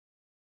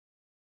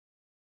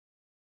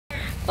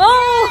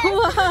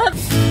What?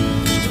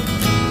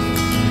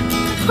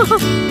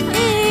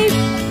 Hey.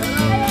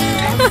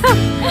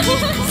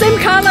 Same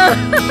color.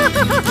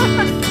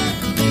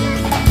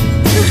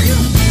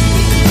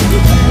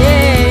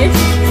 Yay.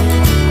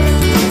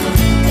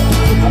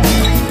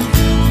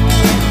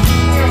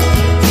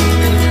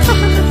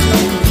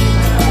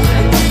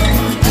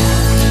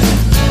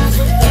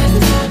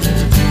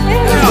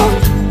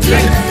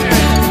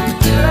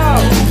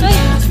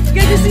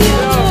 Good to see you.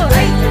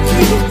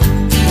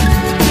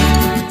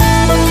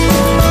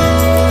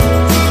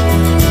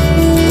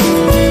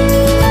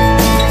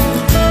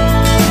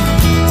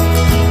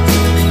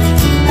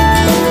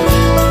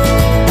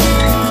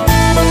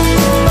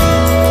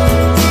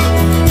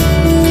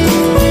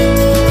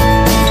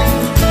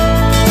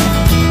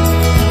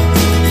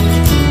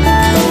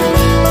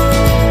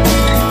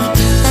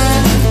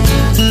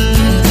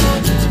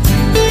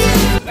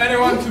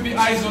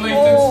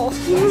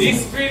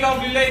 These three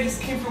lovely ladies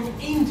came from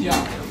India,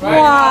 right?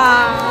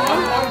 Wow.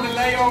 I'm on the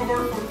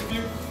layover for a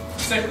few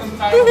second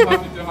time. I'm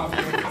happy to have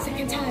you.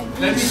 Second time.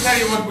 Let me tell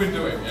you what we're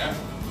doing, yeah?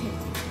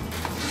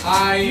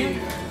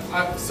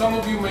 Some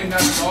of you may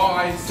not know,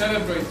 I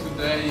celebrate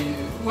today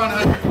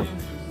 100 million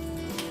views.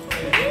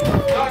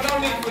 No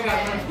need for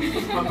that.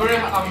 I'm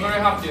very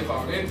happy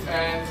about it,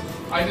 and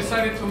I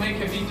decided to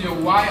make a video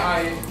why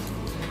I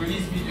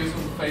release videos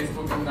on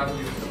Facebook and not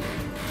YouTube.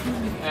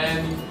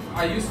 And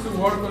I used to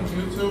work on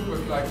YouTube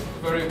with like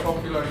very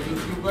popular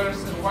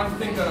YouTubers, and one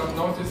thing that I've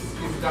noticed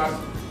is that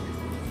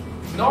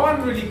no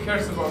one really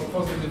cares about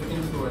positive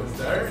influence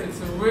there.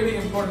 It's really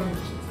important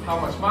how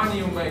much money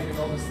you make and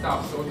all this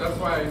stuff, so that's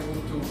why I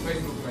moved to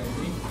Facebook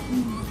mainly.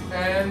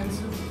 And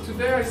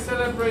today I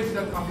celebrate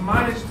that I've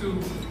managed to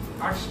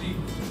actually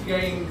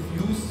gain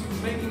views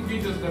making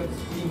videos that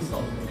mean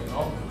something, you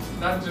know?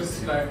 Not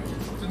just like,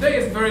 today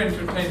is very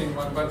entertaining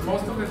one, but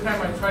most of the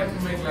time I try to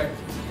make like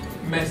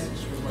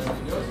message with my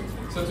videos.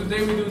 So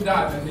today we do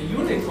that, and the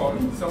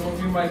unicorn, some of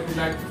you might be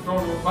like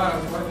thrown with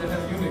balance, why they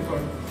have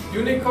unicorn?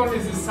 Unicorn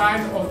is a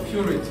sign of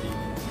purity.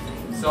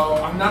 So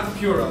I'm not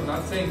pure, I'm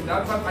not saying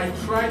that, but I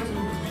try to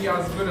be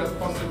as good as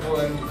possible,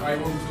 and I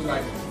want to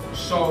like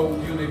show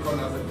unicorn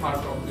as a part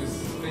of this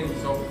thing.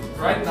 So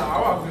right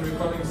now I've been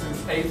recording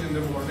since 8 in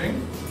the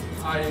morning.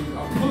 I'm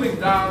cooling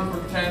down for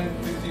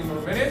 10-15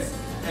 more minutes,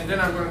 and then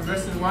I'm gonna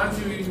dress in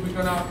onesie. We're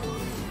gonna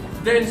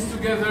dance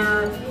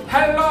together.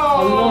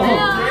 Hello!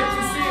 Great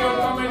to see you.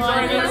 Come and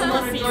join us.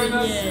 Come and join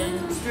us.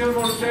 Still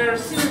more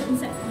chairs.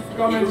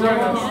 Come and join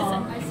us.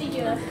 I see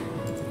you.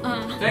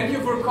 Thank you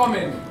for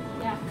coming.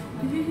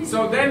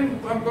 So then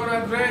I'm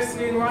gonna dress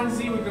in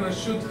onesie. We're gonna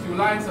shoot a few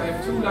lines. I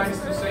have 2 lines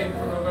to say in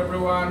front of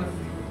everyone.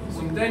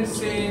 Some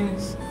dancing.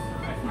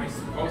 I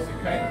suppose you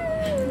can.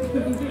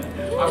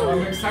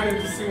 I'm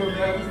excited to see what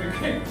the others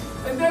can.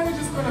 And then we're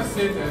just gonna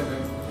sit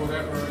and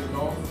whatever, you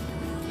know.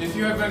 If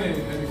you have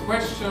any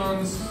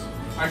questions,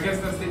 I guess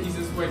that's the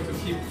easiest way to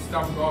keep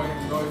stuff going,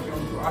 you know, if you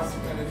want to ask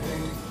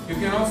anything. You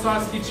can also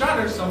ask each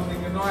other something,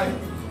 you know,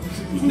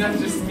 it's not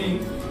just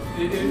me.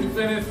 If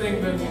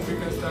anything, then we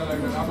can start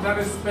like that. I'm not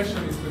a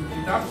specialist with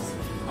meetups.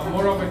 I'm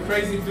more of a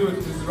crazy dude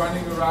who's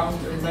running around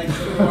and making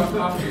everyone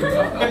happy, you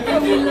know?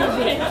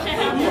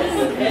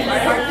 I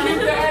keep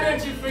the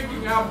energy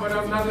freaking out, but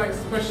I'm not like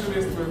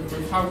specialist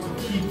with how to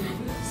keep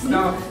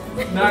stuff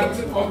not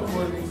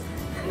awkward.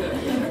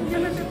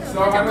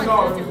 So I don't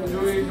know, do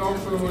we go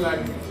through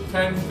like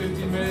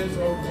 10-15 minutes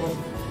of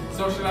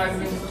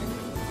socializing,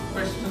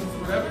 questions,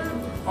 whatever?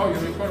 Oh,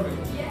 you're recording?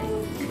 Yes.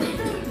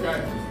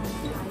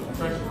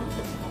 Okay.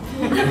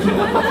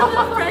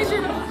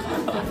 Pressure.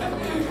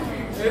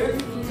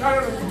 I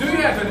don't know. Do you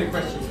have any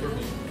questions for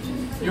me?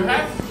 You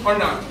have or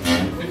not?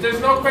 If there's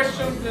no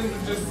questions, then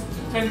just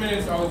 10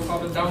 minutes I will call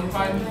the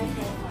downtime.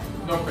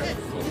 No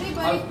questions.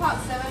 Everybody pop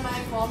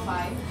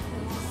 7945.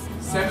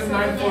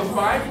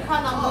 7945?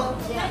 Car number.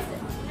 Yes.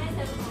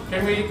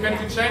 Can we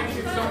check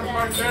if someone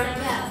parked there?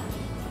 Yeah.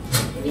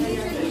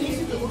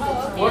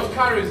 What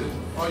car is it?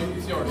 Oh,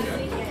 it's yours, yeah?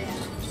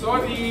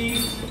 Sorry.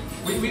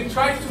 We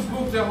tried to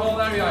book the whole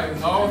area, you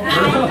know?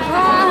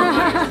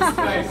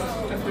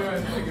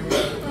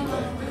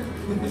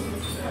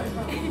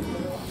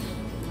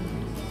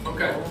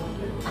 Okay.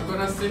 I'm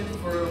gonna sit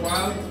for a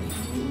while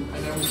and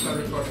then we'll start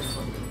recording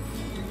something.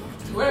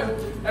 Well,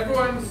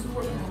 everyone's...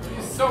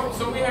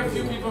 So we have a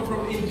few people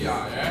from India,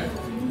 yeah?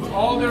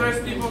 All the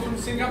rest people from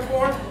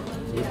Singapore?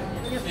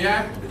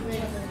 Yeah?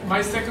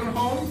 My second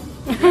home?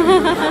 Yes.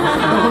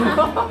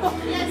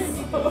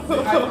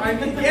 I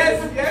mean,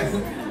 yes.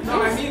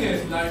 No, I mean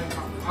it. Like,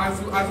 as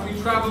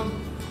we traveled.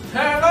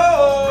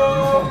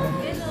 Hello!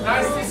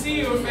 Nice to see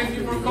you. Thank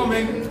you for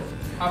coming.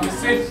 Have a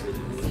seat.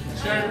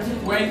 Chair.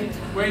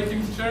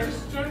 Waiting chairs.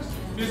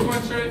 This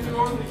one chair if you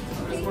want.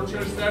 There's 4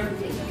 chairs there.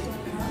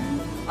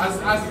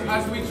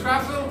 As we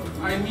travel,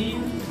 I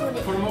mean,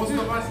 for most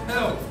of us,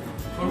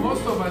 for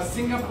most of us,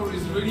 Singapore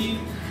is really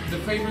the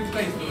favorite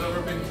place we've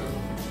ever been to.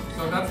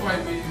 So that's why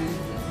we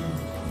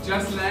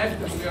just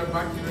left and we are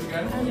back here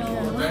again for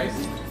 4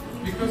 days.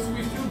 Because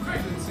we feel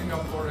great in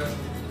Singapore, and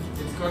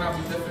it's gonna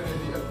be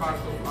definitely a part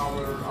of our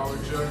our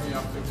journey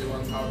after the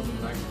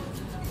 1000, like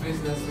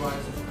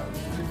business-wise and stuff.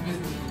 Business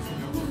in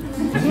Singapore.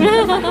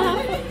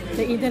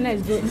 The internet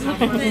is good.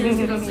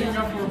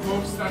 Singapore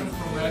both starts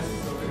from S,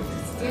 so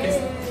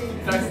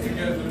it ties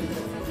together.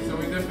 So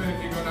we're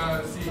definitely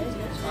gonna see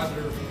each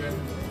other again.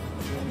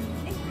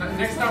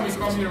 Next time we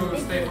come here, we'll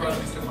stay for at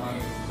least a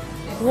month.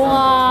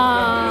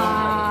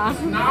 Wow.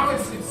 Now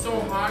it's so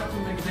hard to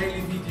make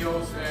daily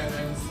videos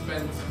and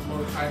spend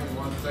more time in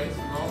one place,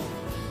 you know?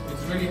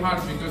 It's really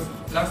hard because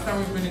last time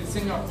we've been in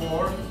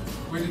Singapore,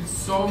 we did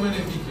so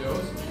many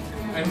videos,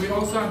 and we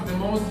also have the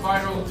most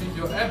viral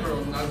video ever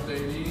on Nas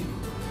Daily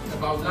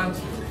about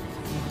Nightfall.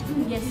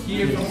 Yes.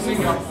 Here from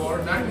Singapore,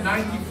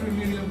 93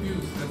 million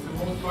views. That's the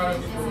most viral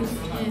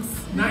video. Yes.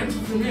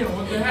 93 million,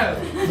 what the hell?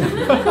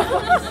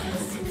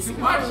 It's too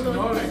much, you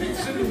know, like it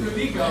shouldn't be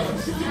legal.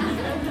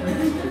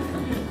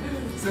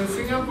 So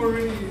Singapore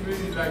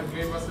really like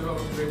gave us a lot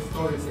of great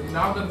stories. And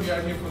now that we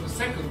are here for the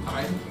second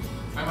time,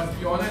 I must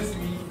be honest,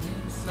 we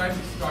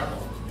slightly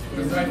struggle.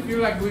 Because I feel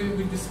like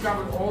we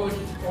discovered all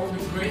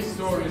the great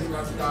stories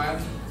last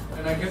time,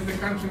 and I guess the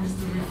country needs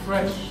to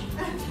refresh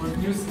with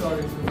new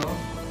stories, you know?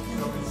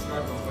 So we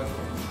struggle, but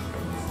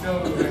still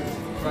like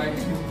trying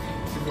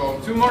to go.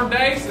 2 more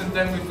days and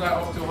then we fly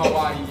off to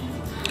Hawaii.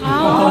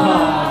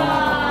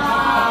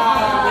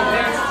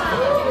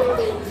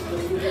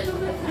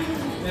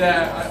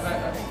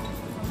 Yeah,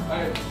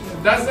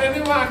 does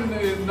anyone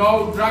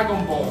know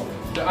Dragon Ball,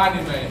 the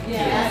anime?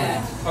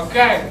 Yes.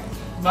 Okay,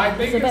 my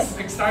biggest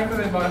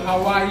excitement about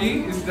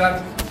Hawaii is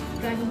that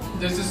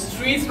there's a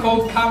street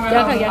called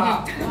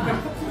Kamehameha.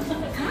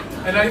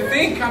 And I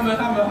think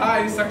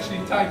Kamehameha is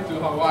actually tied to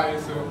Hawaii,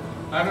 so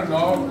I don't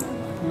know.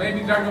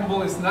 Maybe Dragon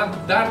Ball is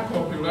not that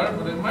popular,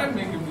 but it might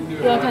make a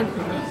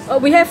video.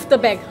 We have the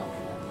bag.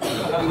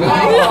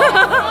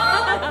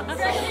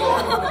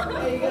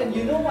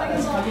 You know what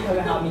this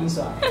Kamehameha means,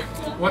 right?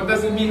 What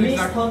does it mean? It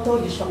means total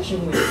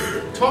destruction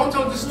wave.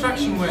 Total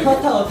destruction wave.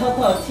 Turtle,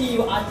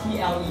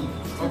 T-U-R-T-L-E.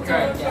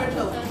 Okay.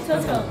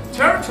 Turtle.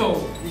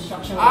 Turtle.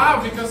 Destruction wave. Ah,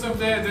 because of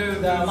the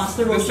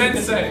Master the Roshi.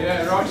 sensei,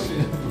 yeah,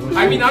 Roshi.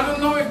 I mean, I don't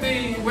know if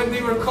when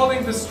they were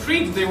calling the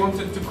street, they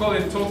wanted to call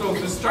it total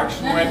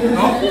destruction wave, you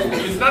know?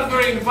 It's not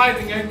very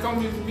inviting, and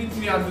come meet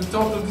me at the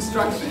total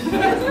destruction.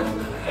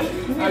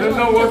 I don't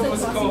know what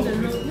was called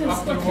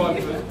after what.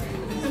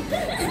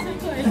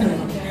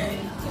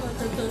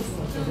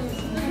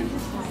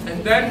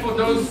 And then for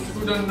those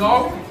who don't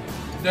know,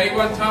 Day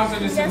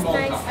 1000 is in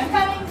Malta. I'm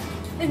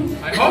coming.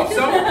 I hope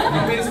so.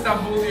 From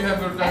Istanbul you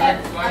have a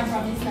direct flight. I'm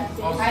from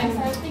Istanbul. Awesome. I'm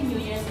celebrating New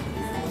Year's.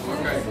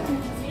 Okay.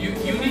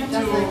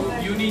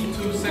 You need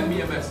to send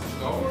me a message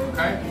though,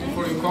 okay?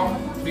 Before you come,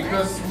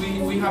 because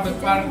we have a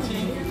party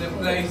in a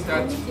place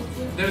that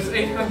there's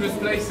 800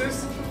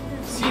 places,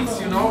 seats,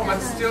 you know, but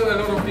still a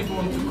lot of people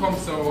want to come.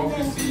 So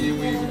obviously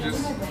we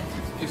just,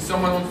 if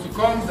someone wants to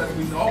come that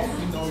we know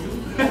you,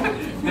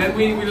 then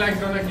we like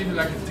gonna give you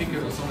like a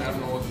ticket or something. I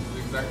don't know what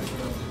it's exactly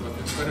gonna be, but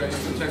it's better if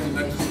you tell me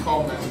not just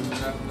come and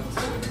not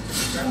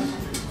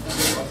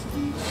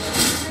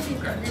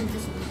okay.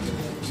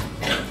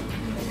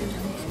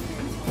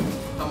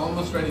 I'm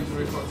almost ready to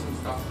record some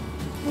stuff.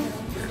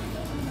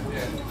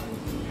 Yeah.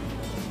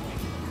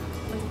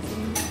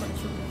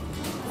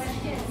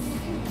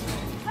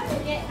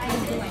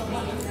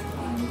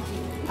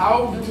 How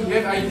to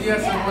get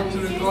ideas on what to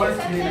record?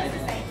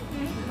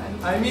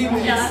 I mean,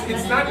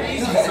 it's not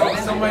easy, so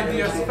some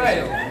ideas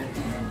fail,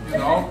 you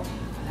know,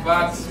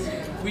 but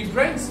we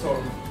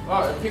brainstorm.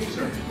 Oh, a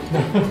picture.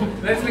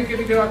 Let's make a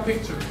video about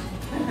pictures.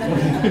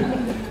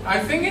 I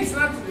think it's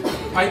not,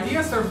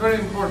 ideas are very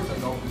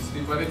important,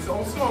 obviously, but it's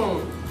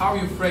also how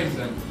you frame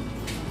them,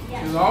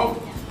 you know?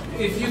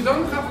 If you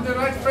don't have the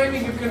right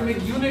framing, you can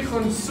make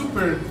unicorn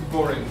super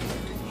boring,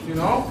 you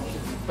know?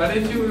 But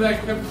if you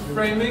like have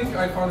framing,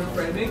 iconic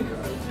framing,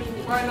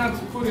 why not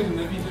put it in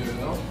the video, you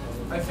know?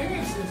 I think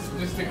it's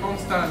just a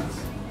constant,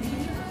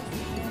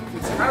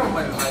 it's kind of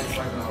my life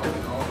right now,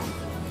 you know?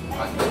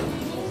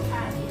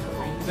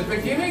 The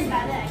beginning,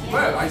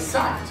 well, I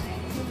sucked.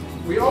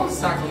 We all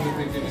suck on the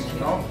beginning, you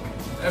know?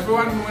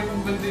 Everyone,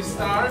 when they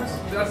start,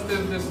 that's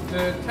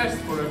the test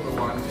for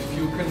everyone. If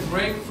you can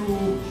break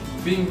through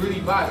being really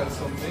bad at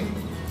something,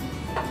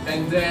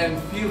 and then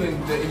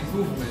feeling the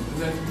improvement,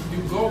 and then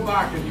you go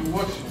back and you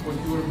watch what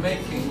you were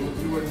making, what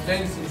you were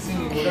dancing,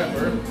 singing,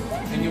 whatever,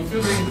 and you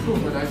feel the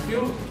improvement. I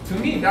feel, to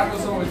me, that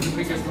was always the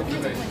biggest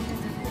motivation.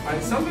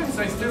 And sometimes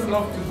I still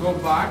love to go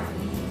back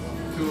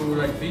to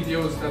like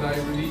videos that I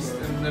released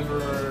and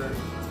never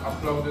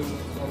uploaded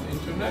on the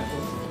internet,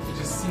 to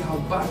just see how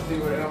bad they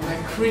were, and I'm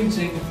like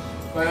cringing,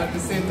 but at the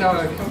same time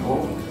I'm like,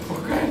 oh,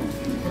 okay,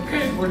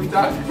 we're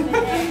done.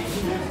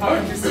 I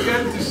would be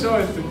scared to show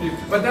it to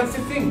people. But that's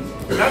the thing.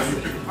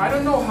 I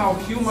don't know how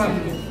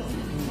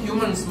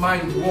humans'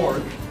 mind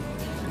work,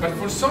 but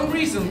for some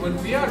reason when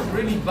we are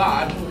really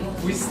bad,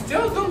 we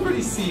still don't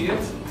really see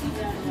it.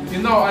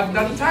 You know, at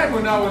that time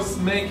when I was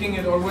making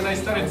it, or when I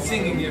started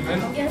singing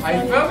even,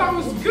 I felt I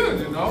was good,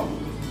 you know?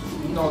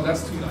 No,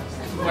 that's too nice.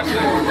 too much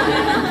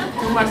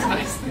niceness. Too much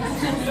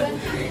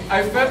niceness.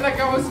 I felt like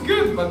I was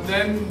good, but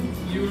then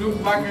you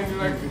look back and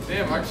you're like,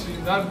 damn, actually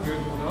not good,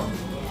 you know?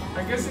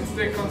 I guess it's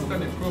the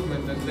constant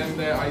improvement, and then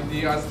the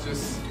ideas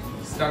just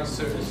start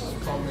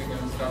coming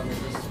and stuff.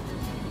 Because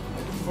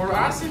for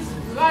us, it's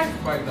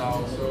life by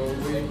now, so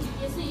we.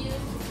 Yes, so you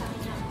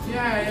coming up.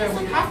 Yeah,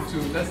 we have to.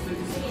 That's the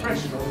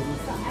pressure. So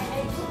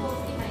I took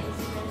mostly my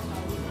Instagram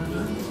stories.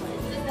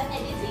 Just the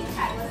editing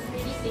part was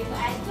really simple.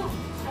 I took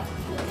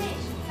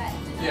footage, but to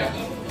do the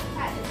editing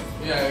part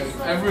is Yeah,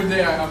 every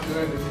day I have to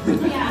edit.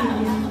 yeah.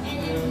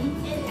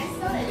 And I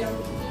saw that your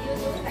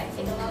videos always like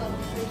take a lot of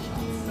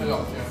screenshots. A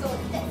lot, yeah. So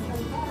that's a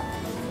lot.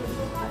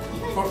 So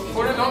hard.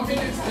 For a long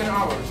video, it's 10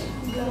 hours.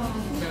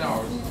 10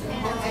 hours.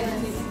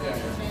 Yeah.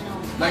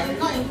 Like,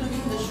 Not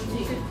including the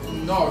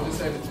shooting. no,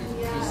 just editing.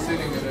 Just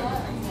sitting and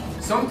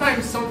editing.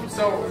 Sometimes, so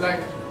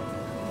like,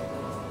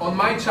 on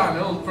my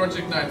channel,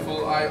 Project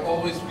Nightfall, I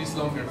always release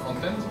longer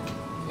content.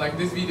 Like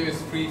this video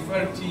is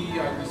 3:30,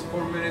 I release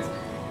 4 minutes.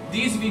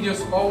 These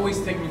videos always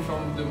take me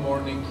from the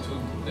morning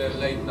to the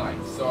late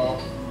night. So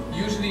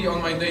usually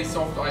on my days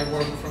off, I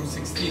work from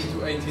 16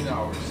 to 18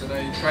 hours, and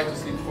I try to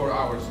sleep 4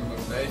 hours in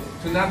those days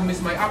to not miss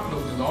my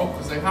upload, you know,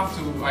 because I have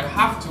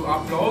to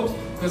upload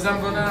because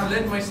I'm gonna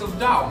let myself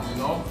down, you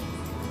know.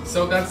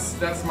 So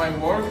that's my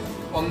work.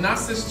 On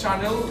NASA's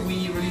channel,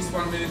 we release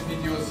 1-minute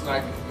videos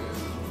like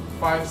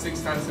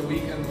 5-6 times a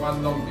week and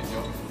one long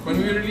video. When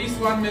we release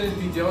 1-minute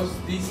videos,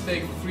 these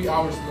take 3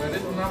 hours to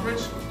edit on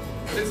average.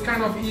 But it's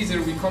kind of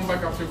easier. We come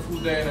back after a full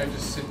day and I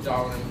just sit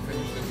down and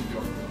finish the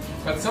video.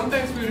 But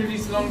sometimes we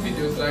release long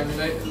videos, like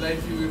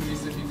lately we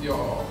released a video,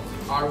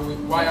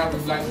 why are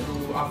we blind to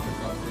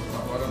Africa, for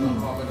example. I don't know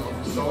how many of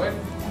you saw it.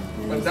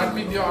 But that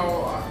video,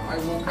 I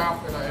woke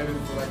up and I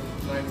edited for like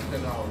 9 to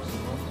 10 hours.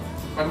 You know?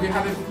 But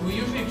we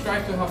usually try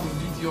to have a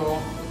video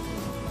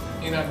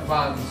in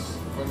advance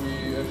when we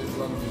edit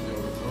one video.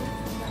 You know?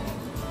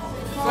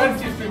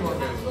 33 more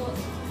days.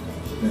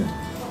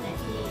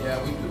 Yeah,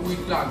 we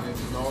plan it,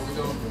 you know.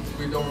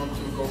 We don't want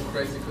to go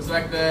crazy because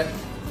like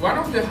one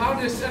of the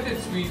hardest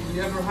edits we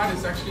ever had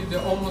is actually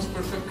the Almost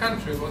Perfect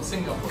Country about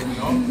Singapore, you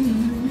know.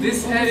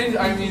 This edit,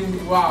 I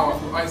mean, wow!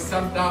 I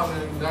sat down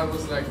and that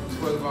was like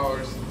 12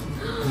 hours.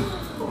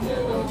 Yeah,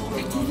 that was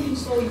 12 hours.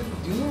 So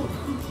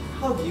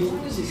how do you,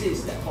 because you say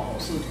it's that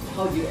hard, so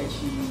how do you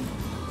actually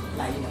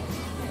like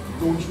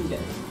go through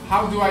that?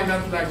 How do I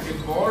not like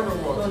get bored or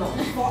what? No,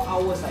 4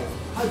 hours, like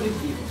how do you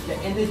give the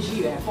energy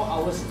you have 4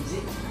 hours, is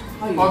it?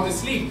 How you Or the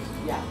sleep?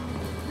 Yeah.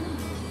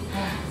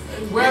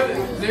 Well,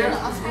 there.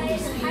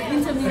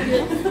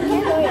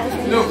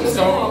 Look,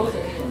 so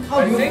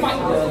How do you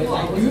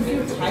find do you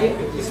feel tired?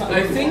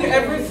 I think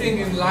everything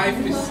in life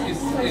is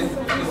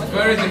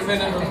very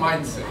dependent on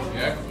mindset.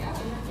 Yeah.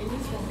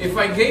 If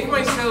I gave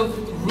myself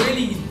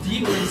really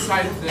deep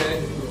inside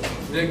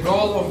the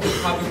goal of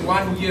having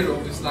 1 year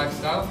of this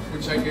lifestyle,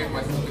 which I gave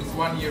myself, it's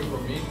 1 year for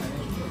me.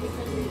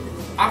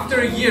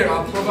 After a year,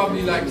 I'll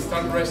probably like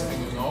start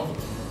resting, you know.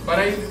 But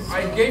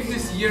I gave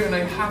this year and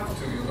I have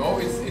to, you know.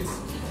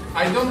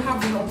 I don't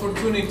have an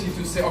opportunity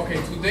to say, okay,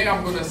 today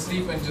I'm gonna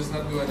sleep and just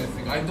not do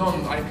anything. I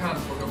can't.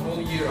 For the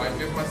whole year, I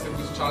gave myself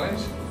this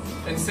challenge.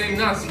 And same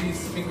Nas,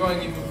 he's been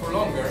going even for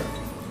longer.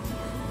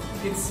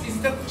 It's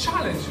that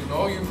challenge, you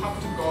know. You have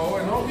to go,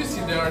 and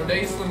obviously there are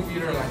days when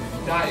we are like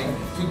dying.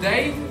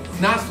 Today,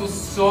 Nas was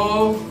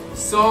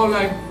so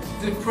like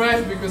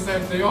depressed because I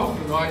have day off,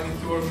 you know. I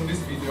need to work on this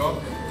video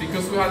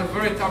because we had a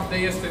very tough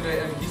day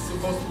yesterday, and he's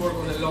supposed to work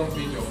on a long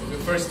video for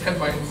the first time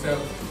by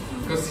himself.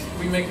 Because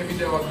we make a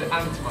video about the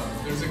ant-man.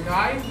 There's a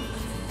guy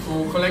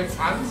who collects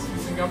ants in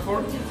Singapore,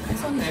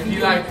 and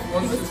he like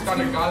wants to start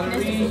a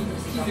gallery.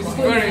 It's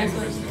very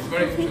interesting.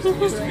 He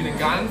used to be in a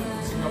gang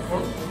in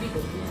Singapore,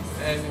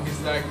 and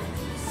he's like,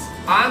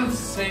 ants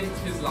saved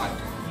his life,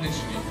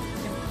 literally.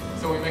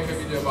 So we make a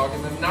video about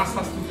him, and Nas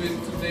has to do it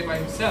today by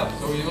himself.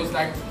 So he was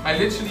like, I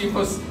literally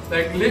was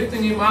like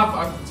lifting him up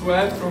at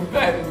 12 from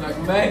bed, and like,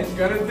 man, you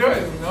gotta do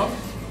it, you know.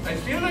 I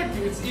feel like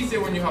it's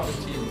easier when you have a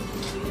team.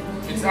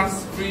 It's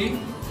us three,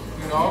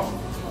 you know,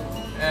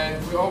 and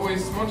we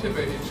always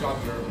motivate each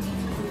other,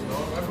 you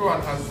know.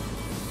 Everyone has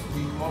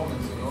weak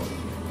moments, you know,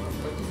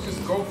 but you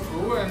just go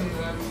through and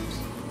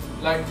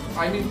like,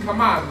 I mean,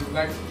 come on,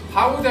 like,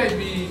 how would I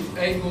be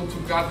able to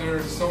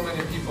gather so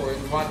many people in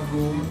one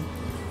room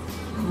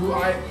who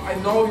I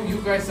know you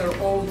guys are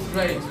all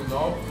great, you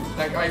know,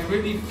 like I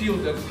really feel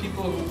that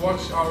people who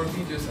watch our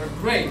videos are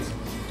great,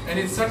 and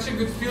it's such a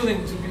good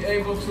feeling to be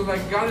able to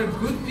like gather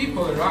good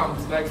people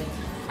around, like.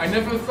 I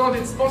never thought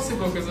it's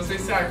possible because, as I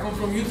say, I come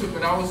from YouTube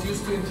and I was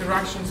used to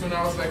interactions when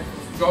I was like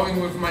going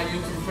with my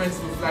YouTube friends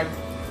with like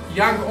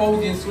young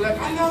audience who like,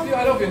 I love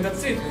you, and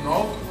that's it, you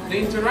know. The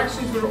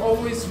interactions were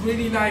always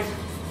really like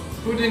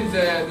putting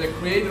the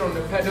creator on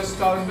the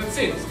pedestal and that's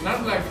it. It's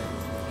not like,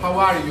 how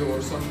are you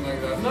or something like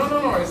that.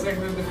 No, it's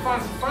like the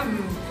fun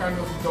kind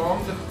of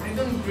dome that I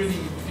don't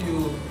really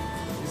feel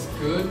is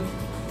good.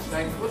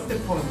 Like, what's the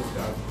point of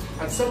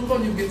that? At some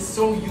point you get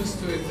so used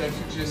to it that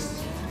you just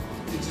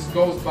it just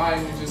goes by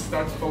and you just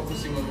start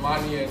focusing on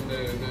money and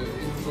the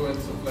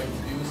influence of like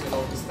views and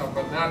all this stuff,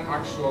 but not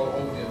actual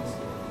audience.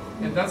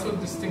 And that's what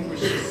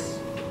distinguishes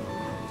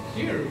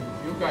here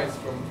you guys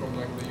from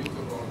like the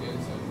YouTube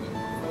audience and the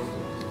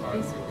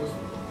stars, because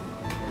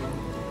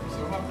I'm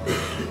so happy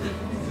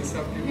to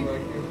have people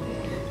like you.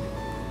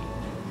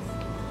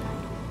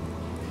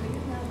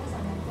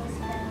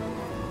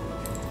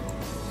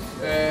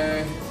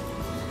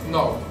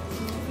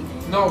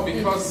 No,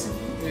 because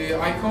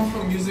I come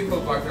from musical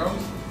background.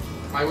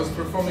 I was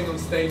performing on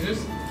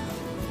stages,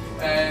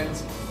 and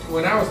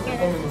when I was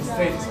performing on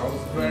stages, I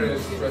was very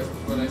stressed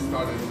when I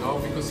started, you know,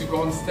 because you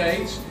go on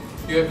stage,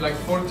 you have like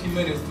 40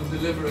 minutes to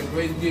deliver a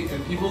great gig,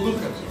 and people look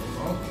at you, you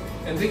know,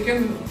 and they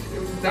can.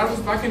 That was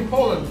back in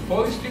Poland.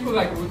 Polish people,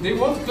 like, they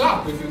won't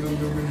clap if you don't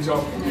do a good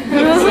job. So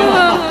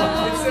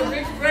it's a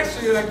big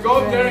pressure. You like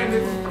go there and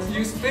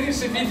you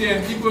finish a video,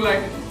 and people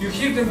like you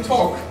hear them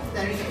talk.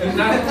 And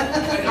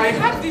I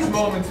had these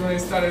moments when I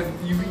started.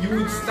 You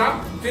would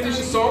stop, finish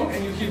a song,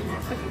 and you hear.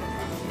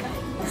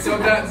 So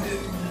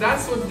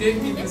that's what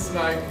gave me this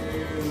like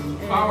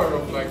power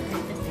of like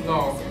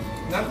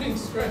not being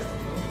stressed.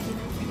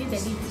 You know?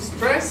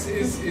 Stress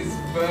is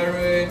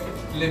very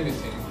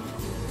limiting.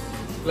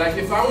 Like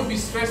if I would be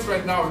stressed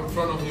right now in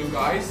front of you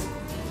guys,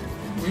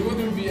 we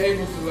wouldn't be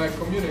able to like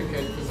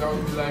communicate because I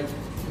would be like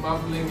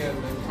mumbling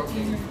and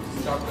talking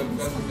stuff that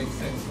doesn't make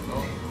sense, you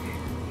know.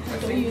 I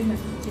think it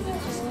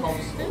just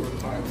comes over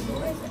time, you know?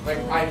 Like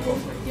eye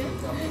contact, for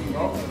example, you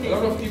know? A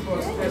lot of people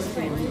are stressed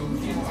to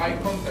keep eye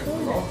contact,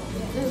 you know?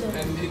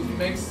 And it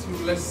makes you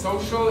less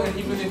social, and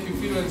even if you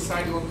feel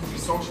inside you want to be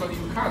social,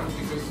 you can't,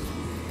 because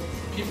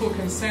people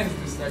can sense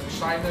this like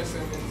shyness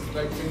and it's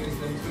like brings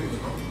them to you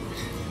know?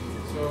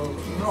 So,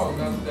 no,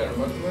 not there,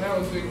 but when I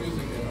was doing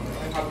music, you know,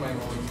 I had my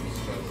moments of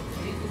stress.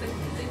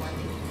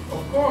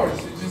 Of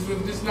course, it's just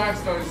with this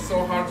lifestyle, it's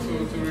so hard to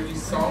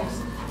release songs.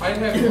 I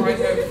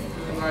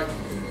have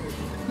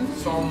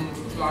some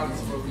plans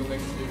for the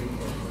next year.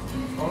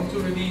 I want to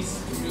release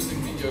music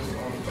videos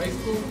on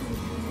Facebook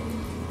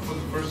for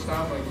the first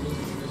time, like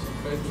music videos on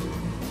Facebook.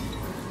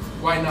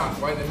 Why not?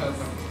 Why the hell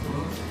not?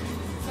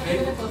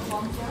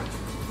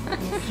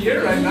 Here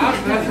right now?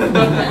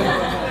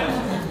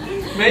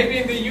 Maybe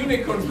in the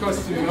unicorn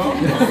costume, you know?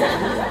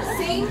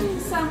 Sing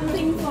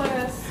something for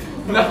us.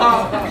 No,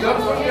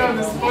 don't put me on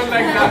the spot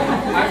like that.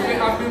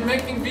 I've been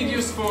making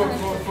videos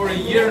for a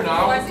year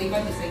now.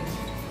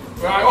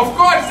 Well, of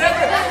course,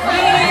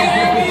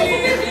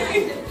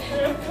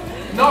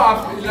 no,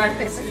 like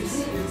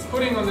it's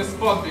putting on the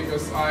spot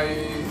because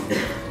I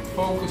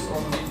focus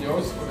on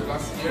videos for the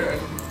last year,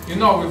 and you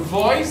know, with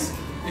voice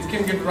it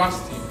can get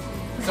rusty.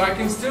 So I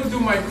can still do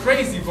my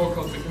crazy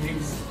vocal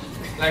techniques.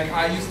 Like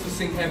I used to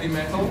sing heavy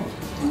metal,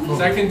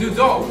 so I can do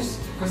those.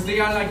 Because they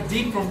are like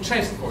deep from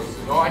chest voice,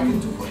 you know. I can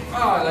do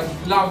like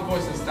loud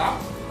voice and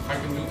stuff. I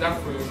can do that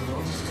for you, you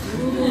know.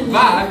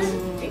 But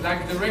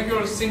like the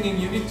regular singing,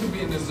 you need to be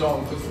in the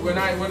zone. Because when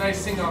I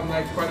sing, I'm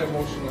like quite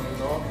emotional, you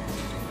know.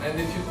 And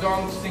if you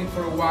don't sing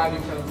for a while, you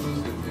kind of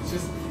lose it.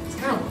 It's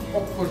kind of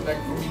awkward, like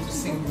for me to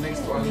sing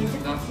next to Agon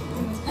and nothing.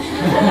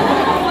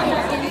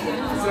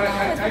 So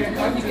I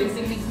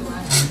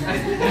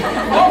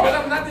no, but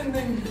I'm not in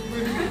the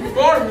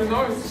form, you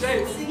know. It's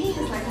shaped. Singing is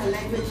like a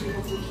language you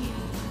have to keep.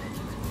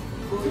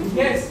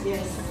 Yes,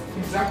 yes,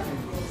 exactly.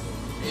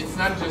 Yes. It's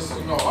not just,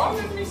 you know, oh,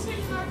 let me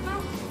sing right now.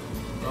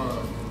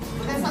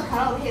 But that's what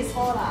karaoke is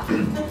for, lah.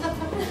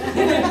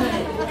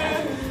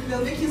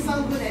 They'll make you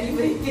sound good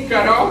anyway.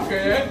 Karaoke,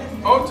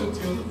 yeah?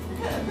 Auto-tune.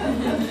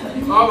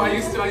 Oh, I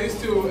used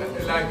to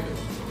like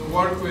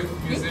work with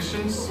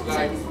musicians,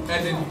 like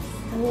edit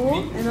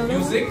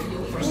music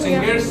for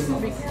singers.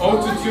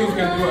 Auto-tune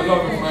can do a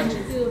lot of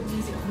magic.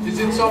 Is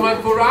it so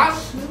much for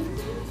us?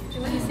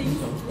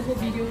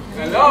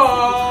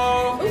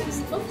 Hello!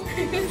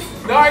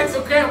 No, it's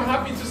okay, I'm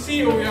happy to see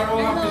you. We are all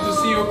happy to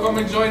see you. Come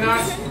and join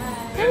us.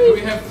 Do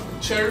we have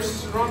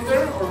chairs around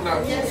there or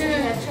not? Yes, we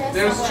have chairs.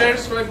 There's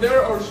chairs right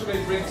there, or should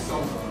I bring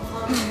some?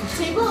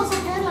 Table also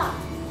can, lah.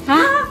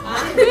 Huh?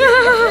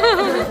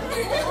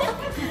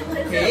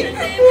 Okay,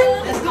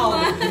 that's how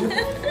we do.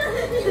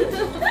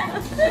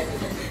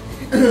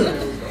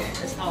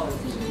 That's how we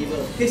give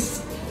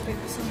this.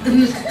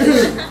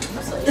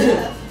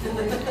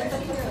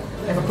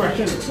 I have a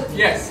question.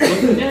 Yes.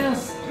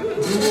 Yes. Do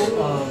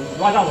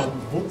write out a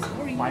book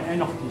by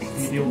end of this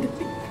video.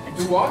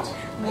 Do what?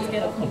 A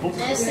book.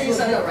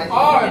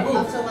 Oh, a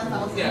book.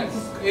 Yes.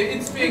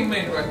 It's being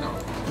made right now.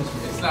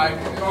 It's like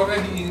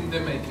already in the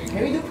making.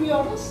 Can we do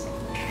pre-orders?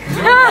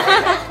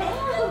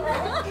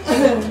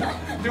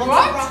 Do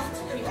what?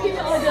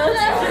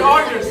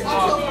 Pre-orders.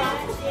 No.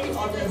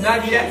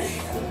 Not yet.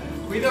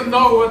 We don't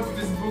know what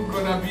this book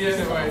gonna be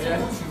anyway yet,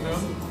 you know.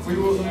 We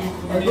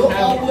need No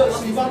help. all words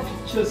without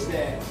pictures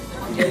there.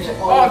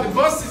 Oh, the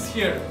bus is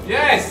here.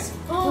 Yes.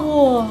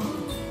 Oh.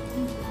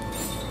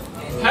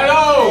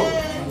 Hello.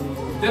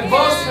 The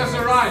boss has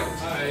arrived.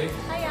 Hi.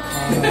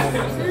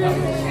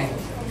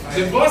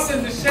 The boss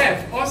and the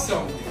chef.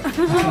 Awesome.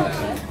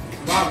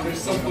 Wow, they're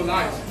so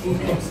polite. Who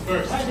comes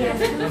first?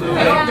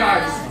 Hello,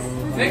 guys.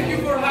 Thank you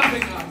for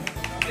having us.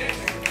 Yes.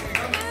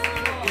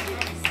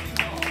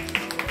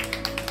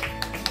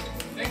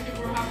 Thank you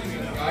for having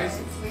us, guys.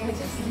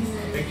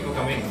 Thank you for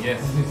coming. Yes.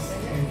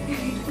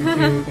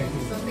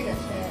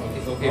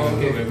 It's okay.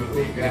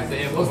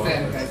 What's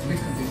that, guys?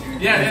 Please continue.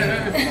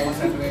 Yeah. What's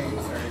happening?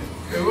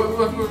 Sorry.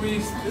 What will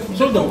we?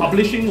 So the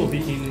publishing will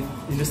be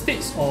in the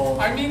States or?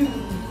 I mean,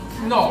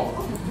 no.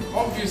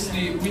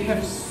 Obviously, we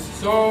have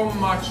so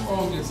much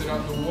audience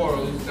around the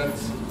world that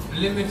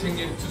limiting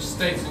it to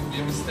States would be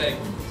a mistake.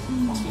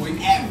 We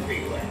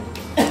everywhere.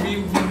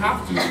 We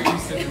have to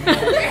release it.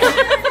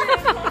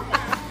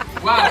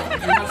 Wow, you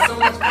have so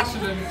much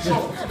passion and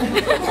shocked. I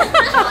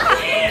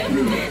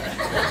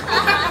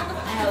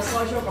have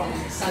social from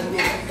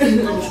Sunday.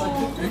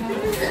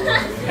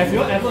 Have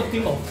you ever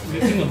think of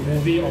making a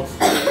movie of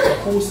the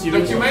whole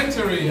series?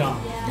 Documentary. Yeah.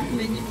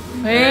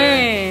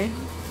 Hey.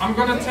 I'm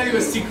gonna tell you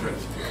a secret.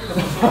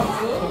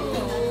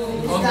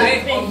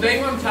 on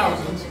day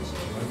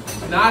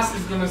 1000, Nas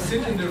is gonna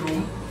sit in the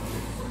room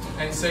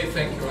and say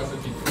thank you as a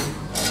video.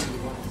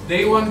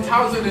 Day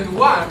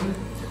 1001,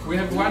 we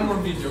have one more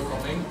video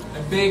coming,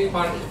 a big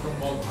party from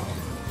Malta.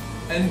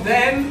 And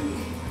then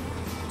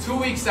 2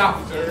 weeks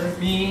after,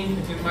 me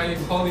in my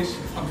Polish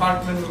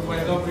apartment with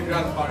my lovely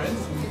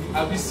grandparents,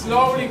 I'll be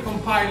slowly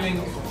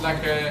compiling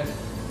like a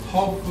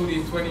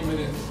hopefully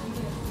 20-minute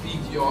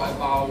video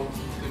about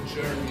the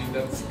journey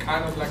that's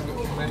kind of like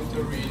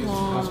documentary,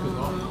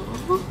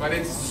 but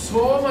it's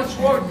so much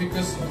work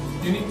because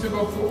you need to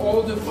go through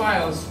all the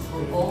files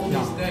for all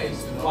these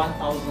days.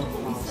 1,000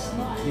 plus.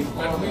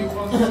 But we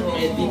want to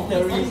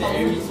Editors and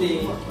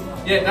everything.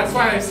 Yeah, that's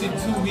why I said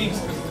 2 weeks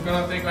because it's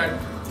gonna take like,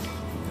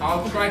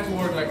 I'll try to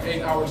work like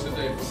 8 hours a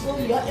day. So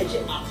you are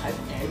actually archive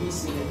every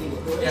single thing.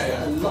 There's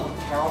Yeah. a lot of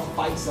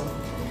terabytes of.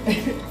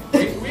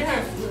 We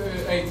have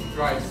 8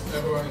 drives,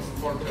 everyone is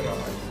 4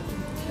 terabytes.